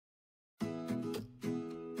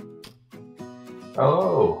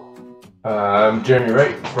Hello, I'm Jeremy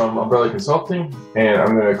Wright from Umbrella Consulting, and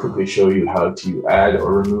I'm going to quickly show you how to add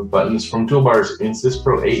or remove buttons from toolbars in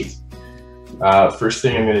SYSPRO 8. First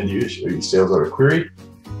thing I'm going to do is show you Sales Order Query,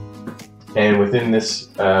 and within this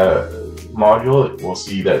module, we'll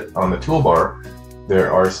see that on the toolbar,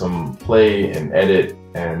 there are some play and edit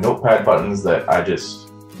and notepad buttons that I just,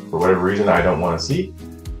 for whatever reason, I don't want to see.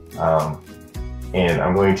 And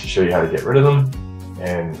I'm going to show you how to get rid of them,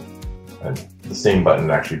 and the same button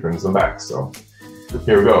actually brings them back. So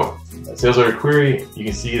here we go. Sales Order Query, you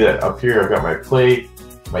can see that up here I've got my play,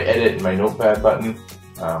 my edit, and my notepad button,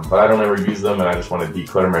 but I don't ever use them and I just want to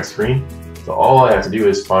declutter my screen. So all I have to do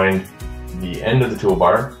is find the end of the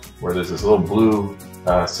toolbar where there's this little blue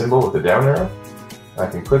symbol with the down arrow. I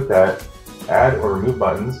can click that, add or remove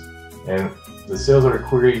buttons, and the Sales Order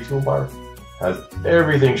Query toolbar has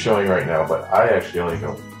everything showing right now, but I actually only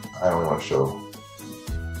want to show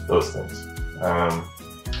those things.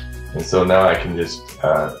 And so now I can just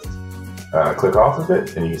click off of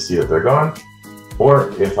it and you can see that they're gone.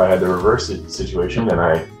 Or if I had the reverse situation and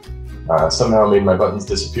I somehow made my buttons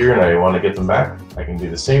disappear and I want to get them back, I can do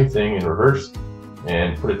the same thing in reverse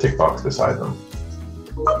and put a tick box beside them.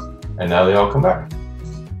 And now they all come back.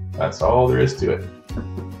 That's all there is to it.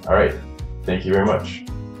 All right, thank you very much.